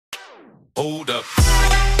Hold up.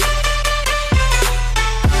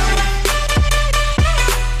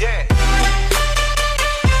 Yeah.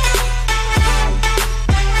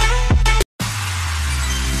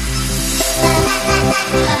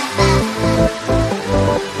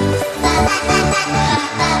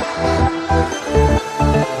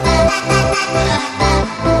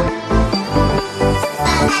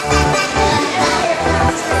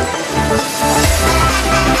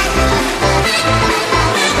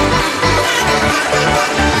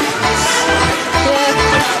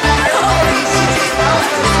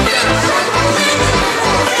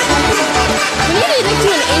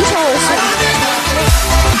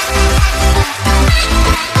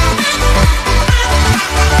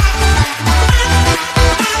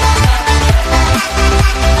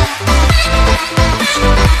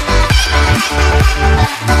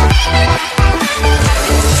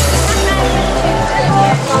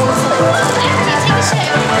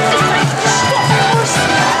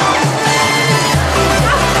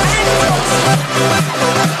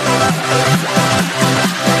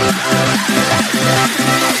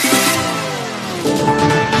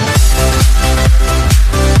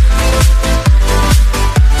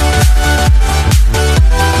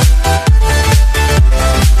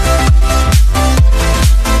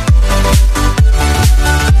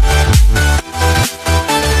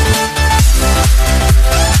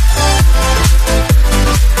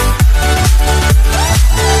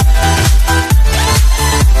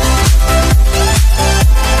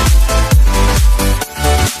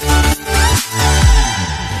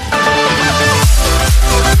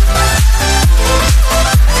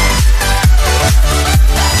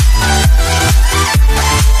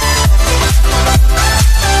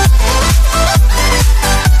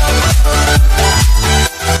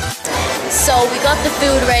 The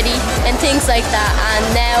food ready and things like that, and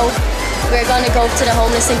now we're gonna go to the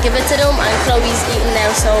homeless and give it to them, and Chloe's eating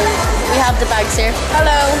now, so we have the bags here.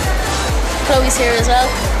 Hello! Chloe's here as well.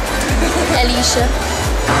 Alicia.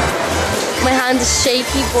 My hand is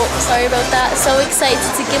shaky, but sorry about that. So excited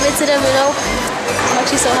to give it to them, you know. I'm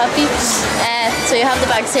actually so happy. So you have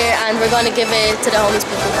the bags here, and we're gonna give it to the homeless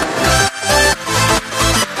people.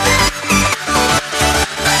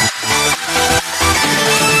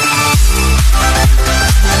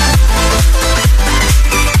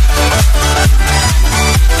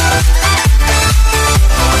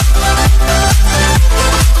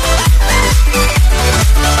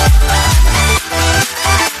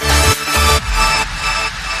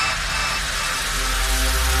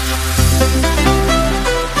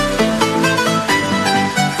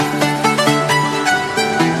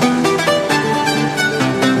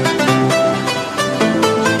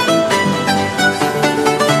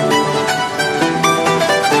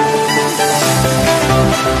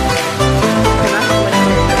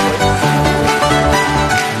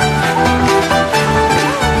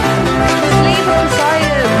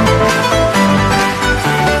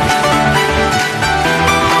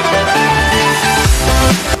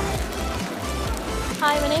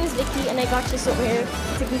 Hi, my name is Vicky and I got you over here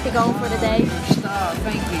to keep you going for the day. Stop,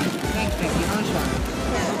 thank you. Thanks, Vicky. Nice one.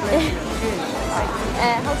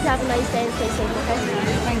 Hope you have a nice day and stay safe, okay?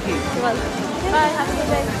 Thank you. You're welcome. Bye, have a good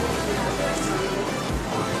day.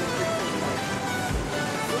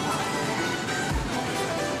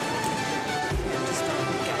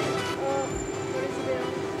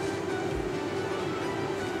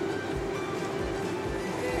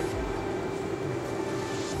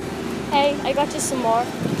 Hey, I got you some more.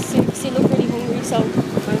 So you look really hungry, so.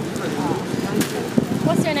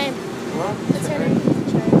 What's your name? What? What's your name?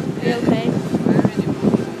 Are you okay?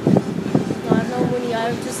 No, I have no money.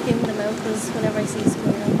 I'll just give them out because whenever I see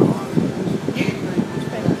school, you know.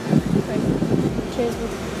 Cheers,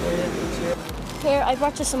 bud. Here, I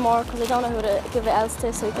brought you some more because I don't know who to give it else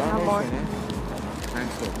to, so you can have more.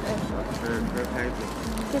 Thanks,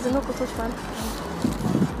 Here's a knuckle touch, man.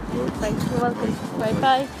 Thanks, you're welcome. Right,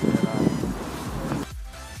 bye.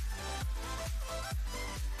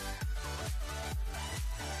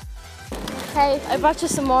 Hey, I brought you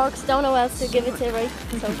some more because I don't know who else to give it to, right?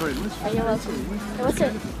 Thank you very much. You're welcome. Hey, what's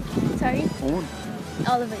it? Sorry? Owen.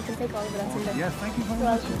 All of it, you can take all of it, that's okay. Yeah, thank you very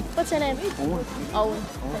You're much. welcome. What's your name? Owen. Owen.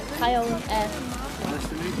 Hi, Owen. Nice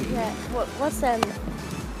to meet you. Yeah, what's are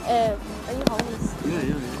you homeless?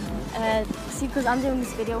 Yeah. See, because I'm doing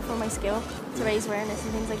this video for my school to raise awareness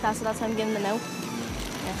and things like that, so that's why I'm giving them out.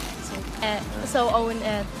 Yeah. So Owen,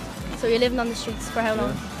 so you're living on the streets for how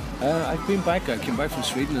long? I've been back. I came back from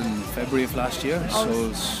Sweden in February of last year, so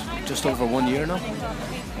it's just over 1 year now.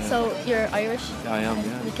 So you're Irish? I am,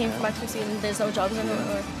 yeah. You came back from Sweden. There's no jobs in it,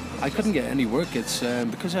 or? I couldn't get any work. It's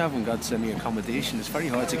because I haven't got any accommodation. It's very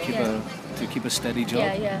hard to keep a steady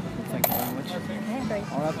job. Yeah. Thank you very much. Okay,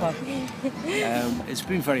 great. All right, Pat. It's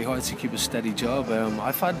been very hard to keep a steady job.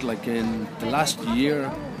 I've had like in the last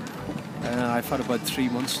year, I've had about 3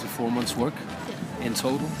 months to 4 months work in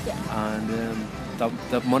total, and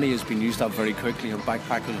that money has been used up very quickly on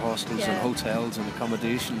backpackers, hostels, and hotels and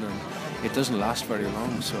accommodation, and it doesn't last very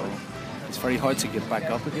long. So it's very hard to get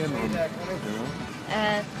back up again. And,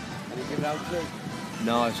 you know.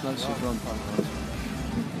 No, it's not super on podcast.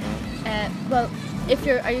 Well,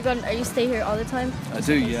 are you stay here all the time? I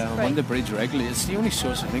do, yeah. I'm on the bridge regularly. It's the only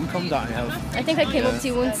source of income that I have. I think I came up to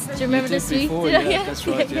you once. Do you remember did the suite? before, yeah, that's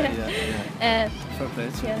right. Yeah. Fair play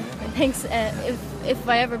to you, Yeah. Thanks. If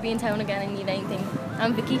I ever be in town again and need anything,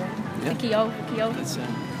 I'm Vicky. Vicky O. That's,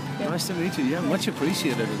 nice to meet you. Yeah, much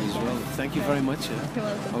appreciated it as well. Thank you very much. You're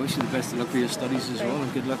welcome. I wish you the best of luck with your studies as well,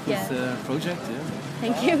 and good luck with the project. Yeah.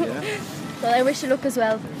 Thank you. Yeah. Well, I wish you luck as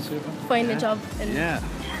well. Super. Finding a job. And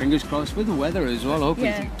Fingers crossed with the weather as well. Hopefully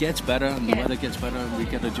it gets better and the Yeah. weather gets better and we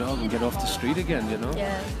get a job and get off the street again. You know.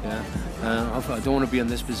 Yeah. I don't want to be in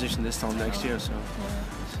this position this time next year. So.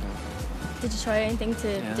 Did you try anything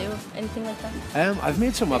to do anything like that? I've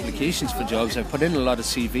made some applications for jobs. I've put in a lot of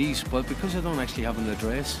CVs, but because I don't actually have an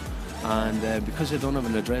address, and because I don't have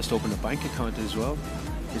an address to open a bank account as well,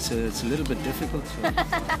 it's a little bit difficult. So.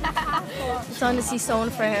 It's honestly so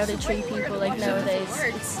unfair how they treat people like nowadays.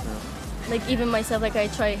 It's like even myself, like I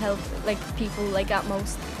try to help like people like at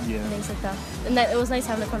most and things like that. And it was nice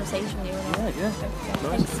having a conversation with you. Yeah.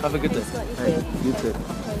 Nice. Have a good day. You too.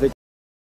 You too.